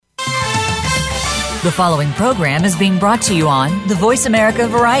The following program is being brought to you on the Voice America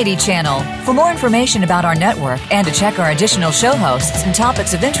Variety Channel. For more information about our network and to check our additional show hosts and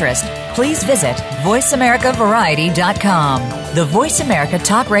topics of interest, please visit voiceamericavariety.com. The Voice America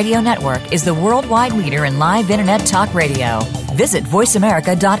Talk Radio Network is the worldwide leader in live Internet talk radio. Visit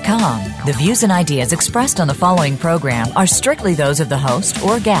voiceamerica.com. The views and ideas expressed on the following program are strictly those of the host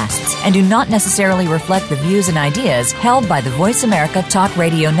or guests and do not necessarily reflect the views and ideas held by the Voice America Talk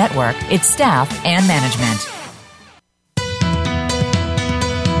Radio Network, its staff, and management.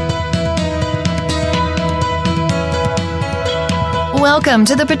 Welcome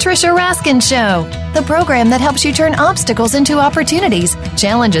to the Patricia Raskin Show, the program that helps you turn obstacles into opportunities,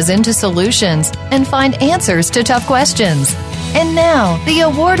 challenges into solutions, and find answers to tough questions. And now, the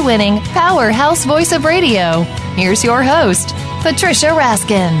award-winning powerhouse voice of radio. Here's your host, Patricia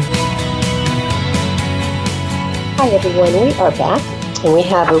Raskin. Hi, everyone. We are back, and we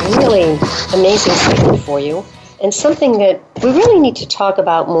have a really amazing segment for you, and something that we really need to talk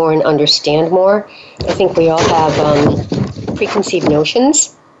about more and understand more. I think we all have preconceived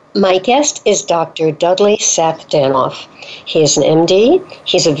notions. My guest is Dr. Dudley Seth Danoff. He is an MD.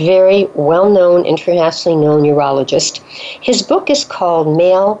 He's a very well-known, internationally known urologist. His book is called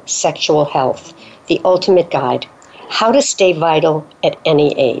Male Sexual Health, The Ultimate Guide, How to Stay Vital at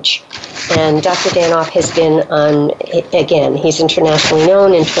Any Age. And Dr. Danoff has been on, again, he's internationally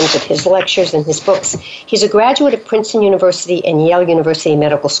known in terms of his lectures and his books. He's a graduate of Princeton University and Yale University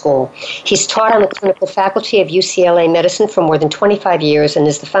Medical School. He's taught on the clinical faculty of UCLA Medicine for more than 25 years and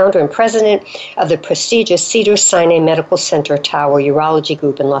is the founder and president of the prestigious Cedars-Sinai Medical Center Tower Urology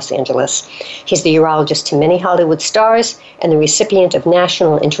Group in Los Angeles. He's the urologist to many Hollywood stars and the recipient of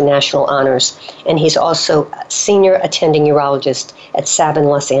national and international honors. And he's also a senior attending urologist at Sabin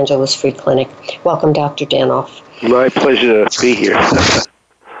Los Angeles Free Clinic. Welcome, Dr. Danoff. My pleasure to be here.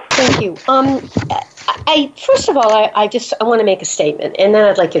 Thank you. First of all, I want to make a statement, and then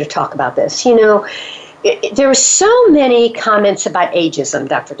I'd like you to talk about this. You know, there are so many comments about ageism,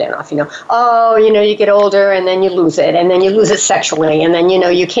 Dr. Danoff. You get older, and then you lose it, and then you lose it sexually, and then,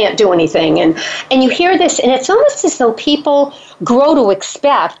 you can't do anything. And you hear this, and it's almost as though people grow to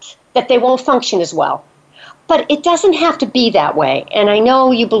expect that they won't function as well. But it doesn't have to be that way. And I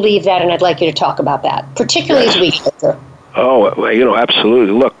know you believe that, and I'd like you to talk about that, particularly as we get older. Oh,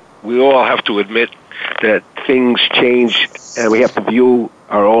 absolutely. Look, we all have to admit that things change, and we have to view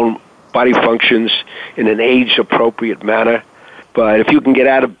our own body functions in an age-appropriate manner. But if you can get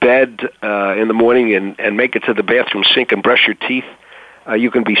out of bed in the morning and make it to the bathroom sink and brush your teeth,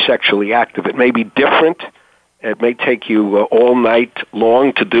 you can be sexually active. It may be different. It may take you all night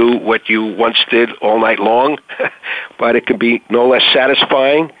long to do what you once did all night long, but it can be no less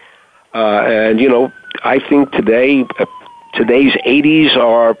satisfying. I think today's 80s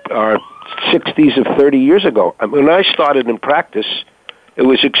are 60s of 30 years ago. When I started in practice, it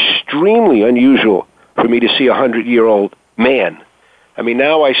was extremely unusual for me to see a 100-year-old man.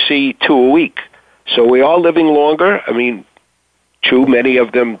 Now I see 2 a week. So we are living longer. True, many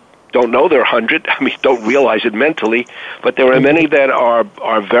of them don't know they're 100, don't realize it mentally, but there are many that are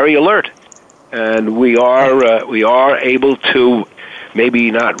very alert. And we are able to maybe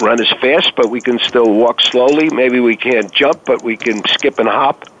not run as fast, but we can still walk slowly. Maybe we can't jump, but we can skip and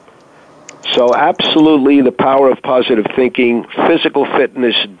hop. So absolutely the power of positive thinking, physical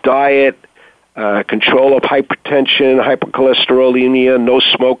fitness, diet, control of hypertension, hypercholesterolemia, no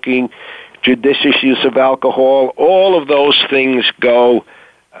smoking, judicious use of alcohol, all of those things go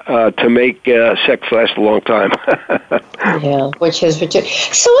to make sex last a long time. Yeah, which is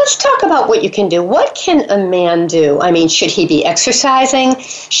ridiculous. So let's talk about what you can do. What can a man do? Should he be exercising?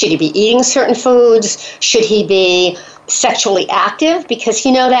 Should he be eating certain foods? Should he be sexually active? Because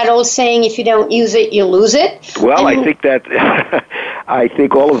that old saying, if you don't use it, you lose it. Well, I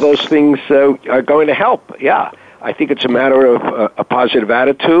think all of those things are going to help. Yeah. I think it's a matter of a positive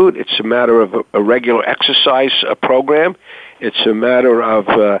attitude. It's a matter of a regular exercise program. It's a matter of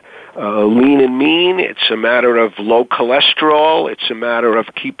lean and mean. It's a matter of low cholesterol. It's a matter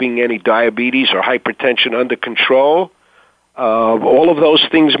of keeping any diabetes or hypertension under control. All of those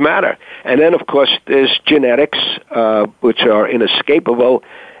things matter. And then, of course, there's genetics, which are inescapable.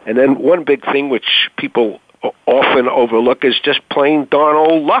 And then one big thing which people often overlook is just plain darn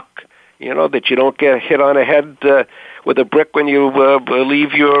old luck. That you don't get hit on the head with a brick when you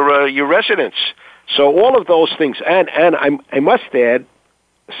leave your residence. So all of those things, and I must add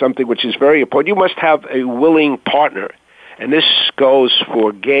something which is very important. You must have a willing partner, and this goes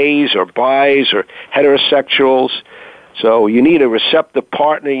for gays or bis or heterosexuals. So you need a receptive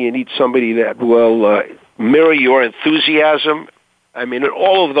partner. You need somebody that will mirror your enthusiasm.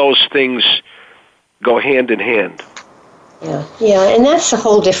 All of those things go hand in hand. Yeah, and that's a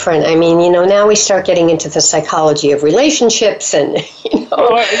whole different. I mean, now we start getting into the psychology of relationships, and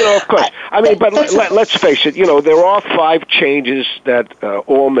Well, of course. I mean, but let's face it. There are 5 changes that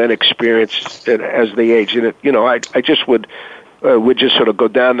all men experience as they age, and I just would just sort of go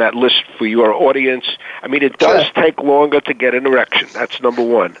down that list for your audience. I mean, it does take longer to get an erection. That's number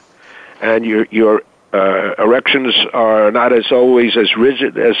 1, and your erections are not as always as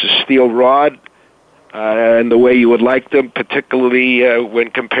rigid as a steel rod. And the way you would like them, particularly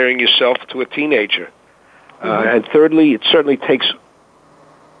when comparing yourself to a teenager. And thirdly, it certainly takes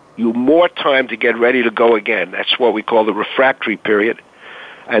you more time to get ready to go again. That's what we call the refractory period.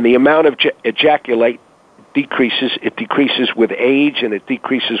 And the amount of ejaculate decreases. It decreases with age, and it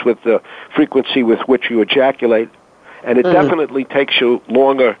decreases with the frequency with which you ejaculate. And it definitely takes you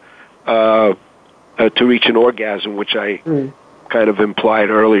longer to reach an orgasm, which I kind of implied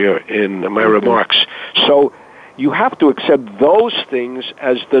earlier in my remarks. So you have to accept those things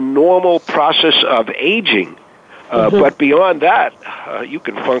as the normal process of aging. But beyond that, you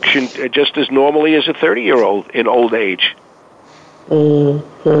can function just as normally as a 30-year-old in old age. So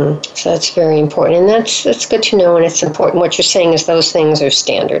that's very important. And that's good to know, and it's important. What you're saying is those things are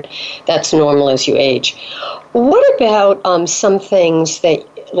standard. That's normal as you age. What about some things that,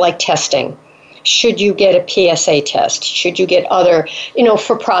 like testing? Should you get a PSA test? Should you get other,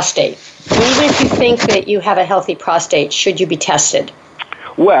 for prostate? Even if you think that you have a healthy prostate, should you be tested?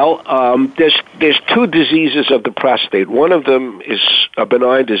 Well, there's 2 diseases of the prostate. One of them is a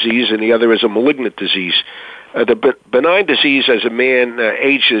benign disease, and the other is a malignant disease. The benign disease, as a man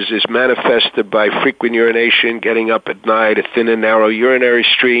ages, is manifested by frequent urination, getting up at night, a thin and narrow urinary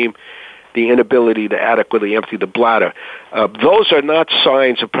stream, the inability to adequately empty the bladder. Those are not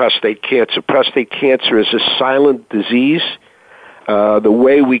signs of prostate cancer. Prostate cancer is a silent disease. The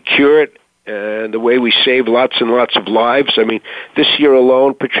way we cure it and the way we save lots and lots of lives. I mean, this year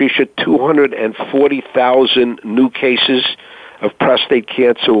alone, Patricia, 240,000 new cases of prostate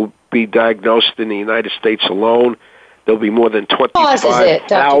cancer will be diagnosed in the United States alone. There'll be more than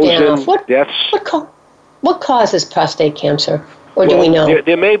 25,000 deaths. What causes prostate cancer? Or do we know?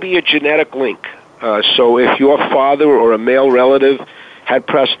 There may be a genetic link. So if your father or a male relative had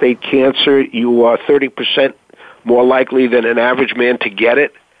prostate cancer, you are 30% more likely than an average man to get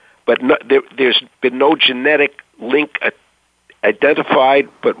it. But there's been no genetic link identified,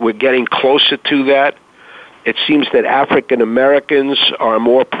 but we're getting closer to that. It seems that African Americans are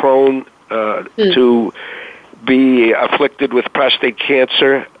more prone to be afflicted with prostate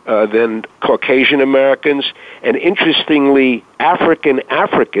cancer than Caucasian Americans. And interestingly,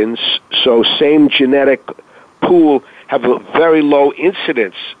 Africans, so same genetic pool, have a very low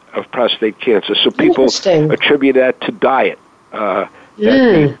incidence of prostate cancer. So people attribute that to diet, that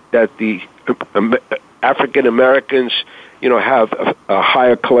the African Americans, have a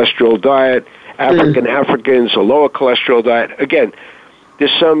higher cholesterol diet, Africans a lower cholesterol diet. Again,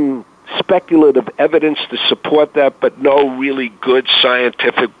 there's some speculative evidence to support that, but no really good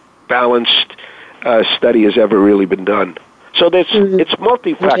scientific balanced study has ever really been done. So it's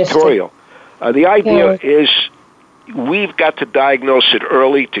multifactorial. The idea is we've got to diagnose it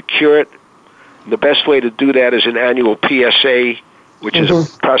early to cure it. The best way to do that is an annual PSA, which is a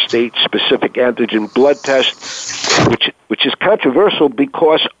prostate-specific antigen blood test, which is controversial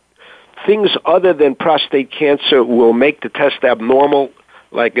because things other than prostate cancer will make the test abnormal,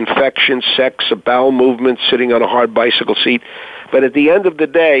 like infection, sex, a bowel movement, sitting on a hard bicycle seat. But at the end of the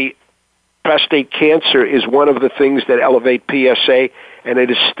day, prostate cancer is one of the things that elevate PSA, and it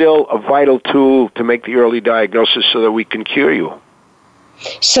is still a vital tool to make the early diagnosis so that we can cure you.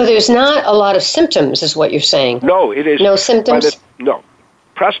 So there's not a lot of symptoms, is what you're saying? No, it is. No symptoms? No.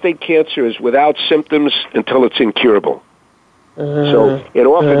 Prostate cancer is without symptoms until it's incurable. So it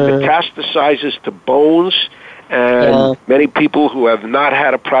often metastasizes to bones, and many people who have not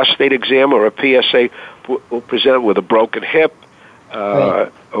had a prostate exam or a PSA will present with a broken hip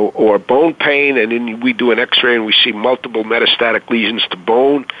or bone pain, and then we do an X-ray and we see multiple metastatic lesions to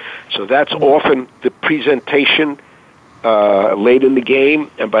bone. So that's often the presentation late in the game,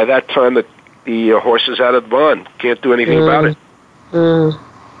 and by that time the horse is out of the barn. Can't do anything about it.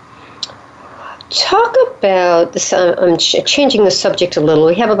 Talk about this. I'm changing the subject a little.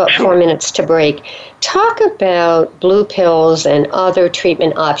 We have about 4 minutes to break. Talk about blue pills and other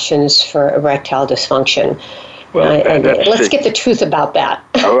treatment options for erectile dysfunction. Well, let's get the truth about that.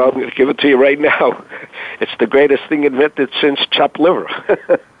 Well, I'm going to give it to you right now. It's the greatest thing invented since chopped liver.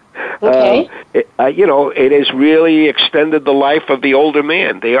 Okay. It has really extended the life of the older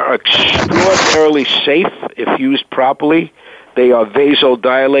man. They are extraordinarily safe if used properly. They are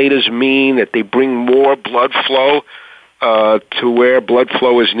vasodilators, mean that they bring more blood flow to where blood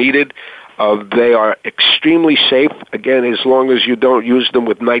flow is needed. They are extremely safe, again, as long as you don't use them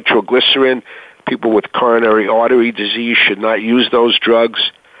with nitroglycerin. People with coronary artery disease should not use those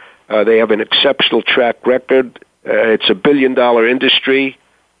drugs. They have an exceptional track record. It's $1 billion industry.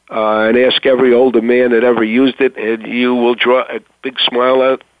 And ask every older man that ever used it, and you will draw a big smile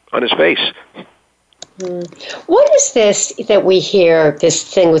out on his face. What is this that we hear, this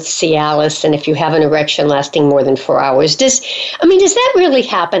thing with Cialis, and if you have an erection lasting more than 4 hours? Does that really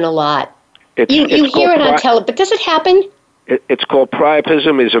happen a lot? You hear it on television, but does it happen? It's called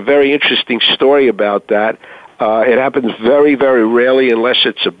priapism. Is a very interesting story about that. It happens very, very rarely unless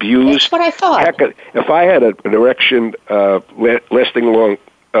it's abused. That's what I thought. Heck, if I had an erection lasting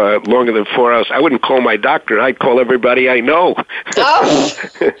longer than 4 hours, I wouldn't call my doctor. I'd call everybody I know. Oh,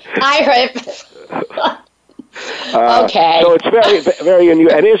 I heard. Okay. So it's very, very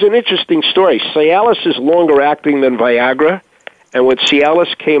unusual. It is an interesting story. Cialis is longer acting than Viagra, and when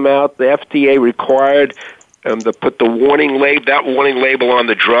Cialis came out, the FDA required to put the warning label on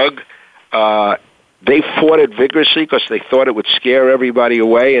the drug. They fought it vigorously because they thought it would scare everybody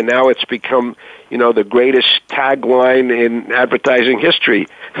away, and now it's become, the greatest tagline in advertising history.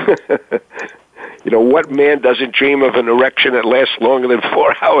 What man doesn't dream of an erection that lasts longer than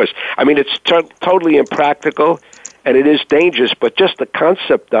 4 hours? I mean, it's totally impractical, and it is dangerous, but just the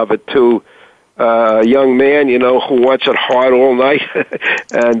concept of it to a young man, who wants it hard all night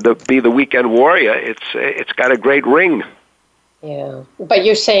and be the weekend warrior, it's got a great ring. Yeah, but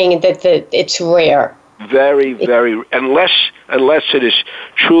you're saying that it's rare. Very, very, unless it is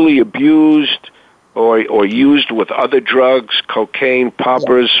truly abused or used with other drugs, cocaine,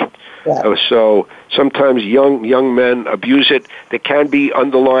 poppers. Yeah. So sometimes young men abuse it. There can be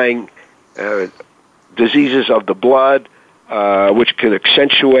underlying diseases of the blood, which can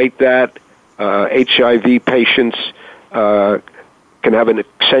accentuate that. HIV patients can have an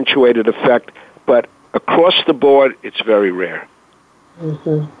accentuated effect, but across the board, it's very rare.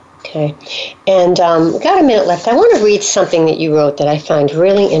 Mm-hmm. Okay. And we've got a minute left. I want to read something that you wrote that I find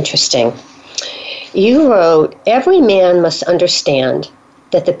really interesting. You wrote, every man must understand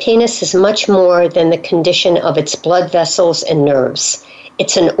that the penis is much more than the condition of its blood vessels and nerves.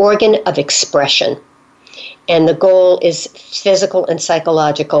 It's an organ of expression. And the goal is physical and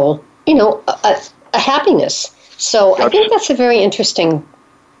psychological, a happiness. So I think that's a very interesting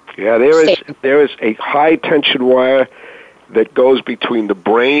statement. There is a high tension wire that goes between the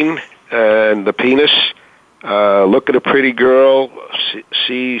brain and the penis. Look at a pretty girl,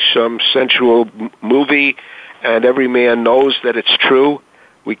 see some sensual movie, and every man knows that it's true.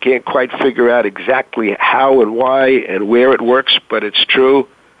 We can't quite figure out exactly how and why and where it works, but it's true.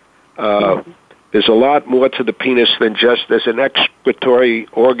 There's a lot more to the penis than just there's an excretory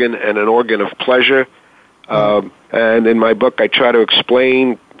organ and an organ of pleasure. And in my book, I try to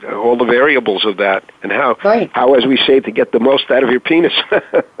explain all the variables of that and how, as we say, to get the most out of your penis.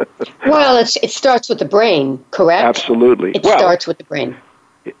 Well, it starts with the brain, correct? Absolutely. It starts with the brain.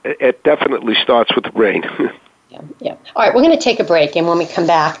 It definitely starts with the brain. Yeah. All right, we're going to take a break, and when we come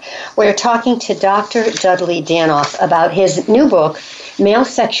back, we're talking to Dr. Dudley Seth about his new book, Male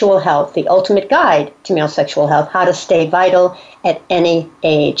Sexual Health, The Ultimate Guide to Male Sexual Health, How to Stay Vital at Any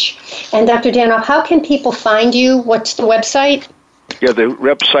Age. And Dr. Danoff, how can people find you? What's the website? Yeah, the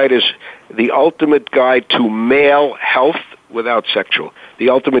website is The Ultimate Guide to Male Health Without Sexual. The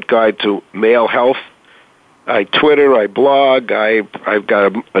Ultimate Guide to Male Health. I Twitter, I blog, I've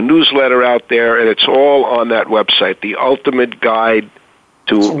got a newsletter out there, and it's all on that website, The Ultimate Guide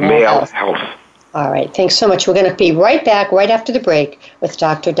to Male Health. All right, thanks so much. We're going to be right back, right after the break, with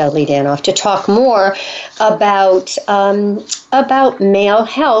Dr. Dudley Seth to talk more about male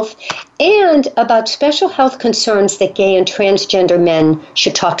health and about special health concerns that gay and transgender men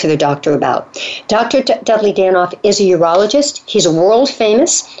should talk to their doctor about. Dr. Dudley Seth is a urologist. He's world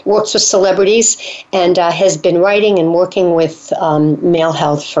famous, works with celebrities, and has been writing and working with male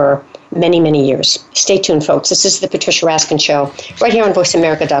health for many, many years. Stay tuned, folks. This is the Patricia Raskin Show, right here on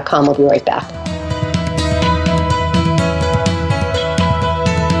VoiceAmerica.com. We'll be right back.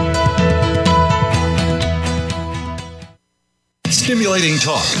 Stimulating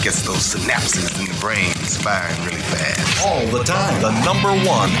talk. It gets those synapses in the brain firing really fast. All the time. The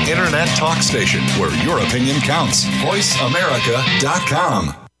 #1 Internet talk station where your opinion counts.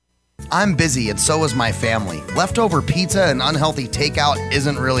 VoiceAmerica.com. I'm busy and so is my family. Leftover pizza and unhealthy takeout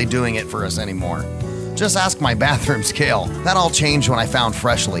isn't really doing it for us anymore. Just ask my bathroom scale. That all changed when I found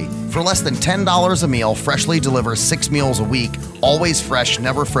Freshly. For less than $10 a meal, Freshly delivers 6 meals a week, always fresh,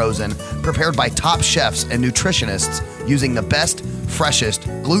 never frozen, prepared by top chefs and nutritionists using the best, freshest,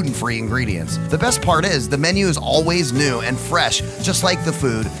 gluten-free ingredients. The best part is the menu is always new and fresh, just like the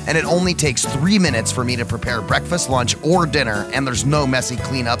food, and it only takes 3 minutes for me to prepare breakfast, lunch, or dinner, and there's no messy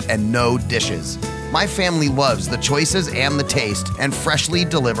cleanup and no dishes. My family loves the choices and the taste, and Freshly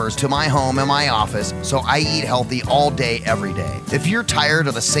delivers to my home and my office, so I eat healthy all day, every day. If you're tired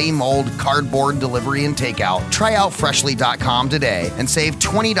of the same old cardboard delivery and takeout, try out Freshly.com today and save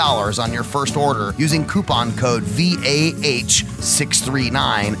 $20 on your first order using coupon code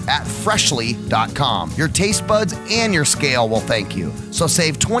VAH639 at Freshly.com. Your taste buds and your scale will thank you. So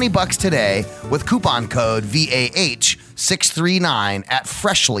save $20 today with coupon code VAH639 at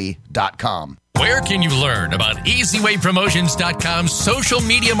Freshly.com. Where can you learn about EasyWayPromotions.com's social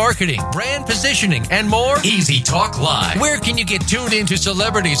media marketing, brand positioning, and more? Easy Talk Live. Where can you get tuned into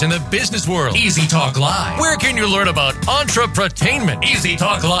celebrities in the business world? Easy Talk Live. Where can you learn about entrepreneur-tainment? Easy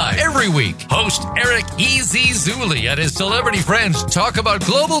Talk Live. Every week, host Eric E.Z. Zuli and his celebrity friends talk about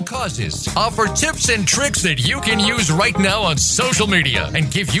global causes, offer tips and tricks that you can use right now on social media,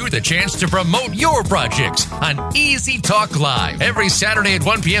 and give you the chance to promote your projects on Easy Talk Live. Every Saturday at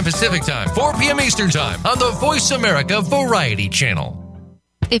 1 p.m. Pacific Time, 4 p.m. Eastern Time on the Voice America Variety Channel.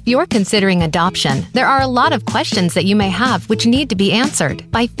 If you're considering adoption, there are a lot of questions that you may have which need to be answered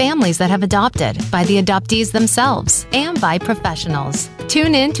by families that have adopted, by the adoptees themselves, and by professionals.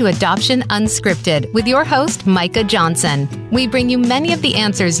 Tune in to Adoption Unscripted with your host, Micah Johnson. We bring you many of the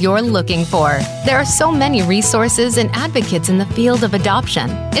answers you're looking for. There are so many resources and advocates in the field of adoption.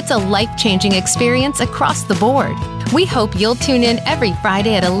 It's a life-changing experience across the board. We hope you'll tune in every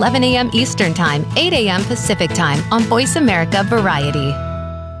Friday at 11 a.m. Eastern Time, 8 a.m. Pacific Time on Voice America Variety.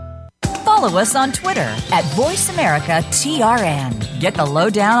 Follow us on Twitter at VoiceAmericaTRN. Get the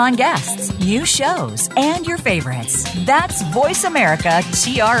lowdown on guests, new shows, and your favorites. That's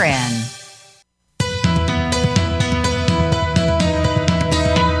VoiceAmericaTRN.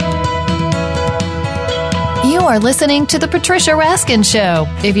 You are listening to The Patricia Raskin Show.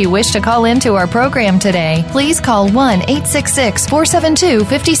 If you wish to call into our program today, please call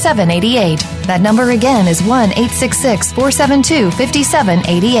 1-866-472-5788. That number again is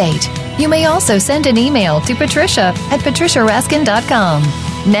 1-866-472-5788. You may also send an email to patricia@patriciaraskin.com.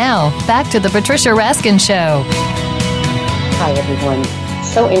 Now, back to The Patricia Raskin Show. Hi, everyone.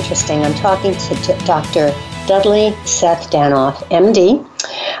 So interesting. I'm talking to Dr. Dudley Seth Danoff, MD,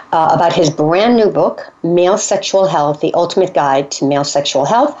 about his brand new book, Male Sexual Health, The Ultimate Guide to Male Sexual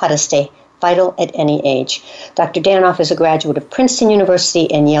Health, How to Stay Vital at Any Age. Dr. Danoff is a graduate of Princeton University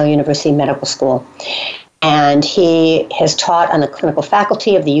and Yale University Medical School. And he has taught on the clinical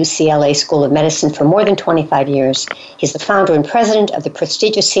faculty of the UCLA School of Medicine for more than 25 years. He's the founder and president of the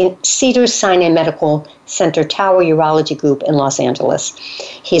prestigious Cedars-Sinai Medical Center Tower Urology Group in Los Angeles.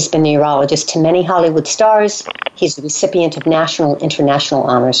 He's been the urologist to many Hollywood stars. He's the recipient of national and international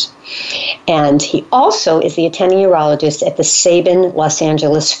honors. And he also is the attending urologist at the Sabin Los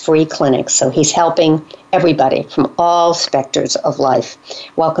Angeles Free Clinic. So he's helping everybody from all specters of life.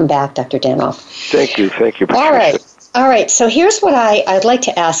 Welcome back, Dr. Danoff. Thank you, Patricia. All right. So here's what I'd like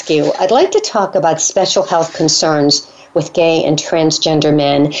to ask you. I'd like to talk about special health concerns with gay and transgender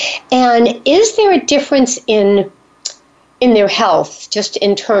men. And is there a difference in their health, just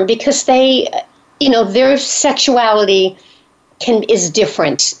in terms, because they, their sexuality is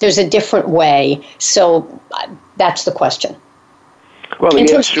different. There's a different way. So that's the question. Well,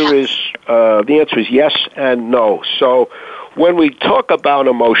 the answer is yes and no. So when we talk about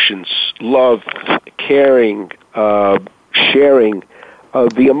emotions, love, caring, sharing,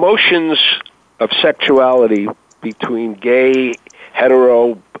 the emotions of sexuality between gay,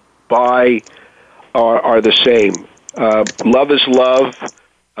 hetero, bi are the same. Love is love.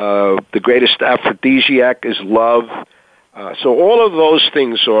 The greatest aphrodisiac is love. So all of those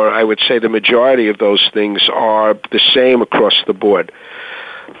things, or I would say the majority of those things, are the same across the board.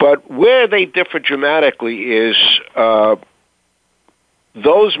 But where they differ dramatically is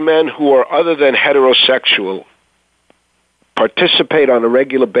those men who are other than heterosexual participate on a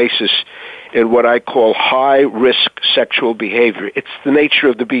regular basis in what I call high-risk sexual behavior. It's the nature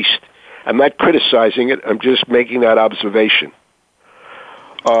of the beast. I'm not criticizing it. I'm just making that observation.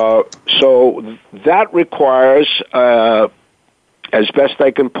 So that requires, as best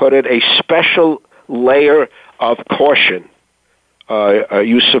I can put it, a special layer of caution,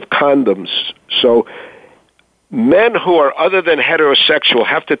 use of condoms. So men who are other than heterosexual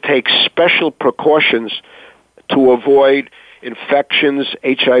have to take special precautions to avoid infections,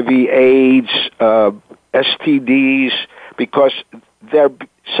 HIV, AIDS, STDs, because their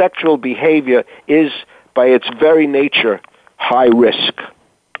sexual behavior is, by its very nature, high risk.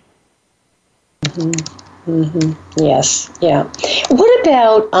 Mm-hmm. Yes, yeah. What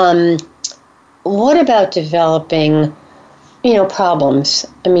about developing, problems?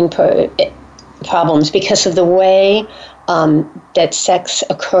 I mean, problems because of the way that sex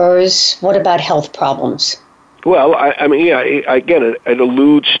occurs. What about health problems? Well, again, it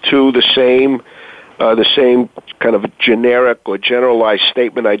alludes to the same kind of generic or generalized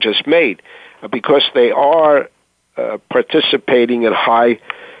statement I just made, because they are participating in high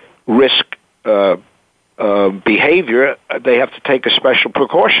risk behavior. They have to take a special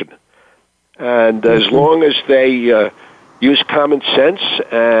precaution, and as long as they use common sense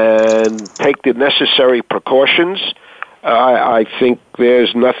and take the necessary precautions, I think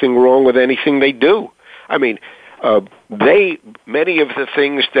there's nothing wrong with anything they do. I mean, many of the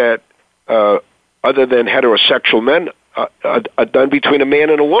things that other than heterosexual men are done between a man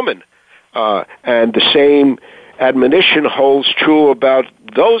and a woman, and the same admonition holds true about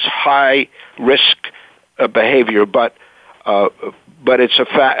those high risk behavior. But it's a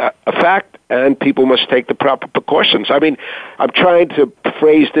fact, and people must take the proper precautions. I mean, I'm trying to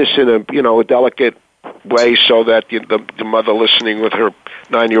phrase this in a delicate way so that the mother listening with her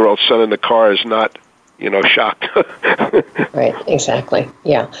 9-year-old son in the car is not shocked. Right, exactly.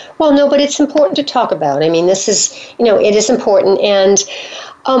 Yeah. Well, no, but it's important to talk about. I mean, this is, it is important. And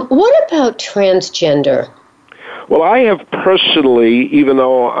what about transgender? Well, I have personally, even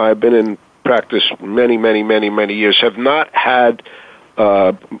though I've been in practice many, many, many, many years, have not had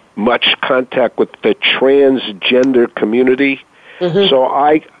much contact with the transgender community. So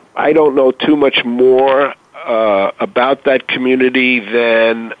I don't know too much more about that community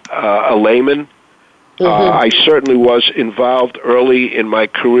than a layman. I certainly was involved early in my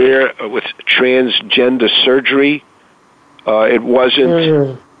career with transgender surgery. It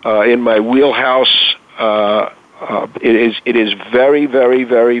wasn't in my wheelhouse. It is very, very,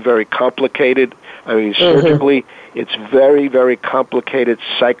 very, very complicated. I mean, surgically, it's very, very complicated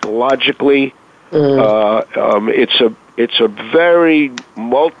psychologically. It's a very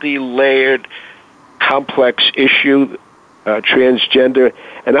multi-layered, complex issue, transgender,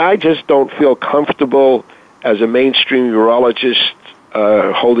 and I just don't feel comfortable as a mainstream urologist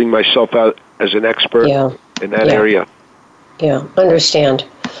holding myself out as an expert in that area. Yeah, understand.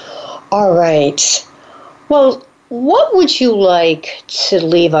 All right. Well, what would you like to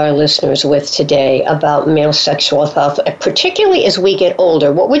leave our listeners with today about male sexual health, particularly as we get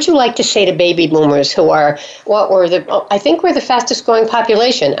older? What would you like to say to baby boomers who are, I think we're the fastest growing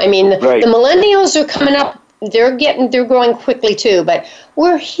population. I mean, the millennials are coming up. They're growing quickly too, but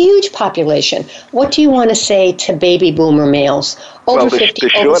we're a huge population. What do you want to say to baby boomer males over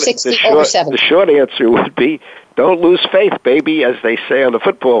 50, over 60, over 70? The short answer would be, don't lose faith, baby, as they say on the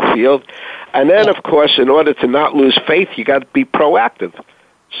football field. And then, of course, in order to not lose faith, you got to be proactive.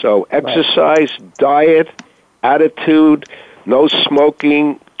 So exercise, diet, attitude, no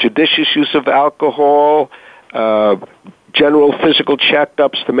smoking, judicious use of alcohol, general physical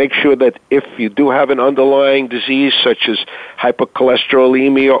checkups to make sure that if you do have an underlying disease such as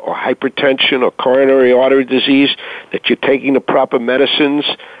hypercholesterolemia or hypertension or coronary artery disease, that you're taking the proper medicines.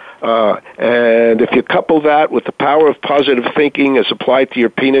 And if you couple that with the power of positive thinking as applied to your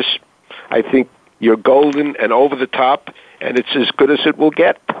penis, I think you're golden and over the top, and it's as good as it will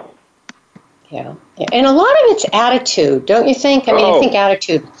get. Yeah. And a lot of it's attitude, don't you think? I mean, I think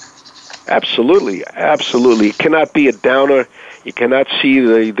attitude. Absolutely, absolutely. You cannot be a downer. You cannot see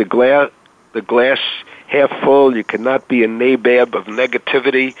the glass half full. You cannot be a nabob of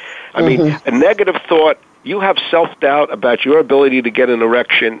negativity. I mean, a negative thought, you have self-doubt about your ability to get an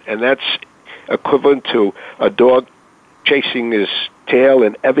erection, and that's equivalent to a dog chasing his tail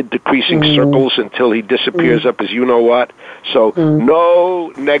in ever-decreasing circles until he disappears up as you-know-what. So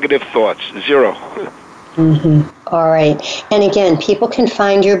no negative thoughts, zero. All right. And again, people can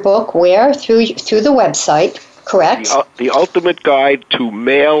find your book where? Through the website, correct? The Ultimate Guide to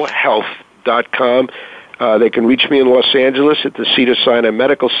MaleHealth.com. They can reach me in Los Angeles at the Cedars-Sinai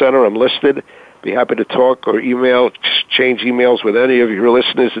Medical Center. I'm listed. Be happy to talk or exchange emails with any of your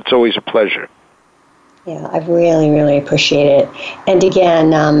listeners. It's always a pleasure. Yeah, I really, really appreciate it. And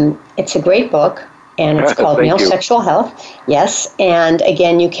again, it's a great book, and it's called Male Sexual Health. Yes, and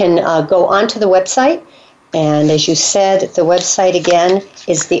again, you can go onto the website, and as you said, the website again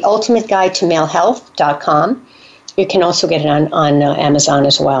is the Ultimate Guide to MaleHealth.com. You can also get it on Amazon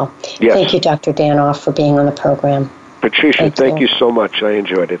as well. Yes. Thank you, Dr. Danoff, for being on the program. Patricia, thank you so much. I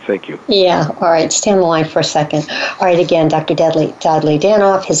enjoyed it. Thank you. Yeah. All right. Stay on the line for a second. All right. Again, Dr. Dudley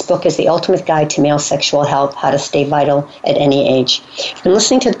Danoff. His book is The Ultimate Guide to Male Sexual Health, How to Stay Vital at Any Age. You've been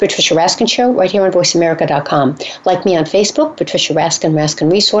listening to The Patricia Raskin Show right here on VoiceAmerica.com. Like me on Facebook, Patricia Raskin,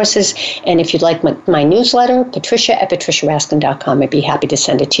 Raskin Resources. And if you'd like my newsletter, Patricia@PatriciaRaskin.com. I'd be happy to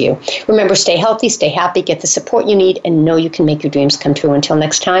send it to you. Remember, stay healthy, stay happy, get the support you need, and know you can make your dreams come true. Until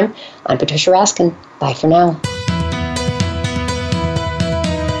next time, I'm Patricia Raskin. Bye for now.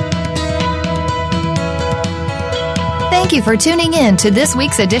 Thank you for tuning in to this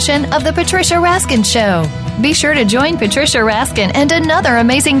week's edition of The Patricia Raskin Show. Be sure to join Patricia Raskin and another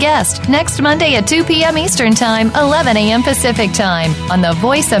amazing guest next Monday at 2 p.m. Eastern Time, 11 a.m. Pacific Time on the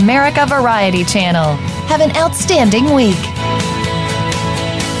Voice America Variety Channel. Have an outstanding week.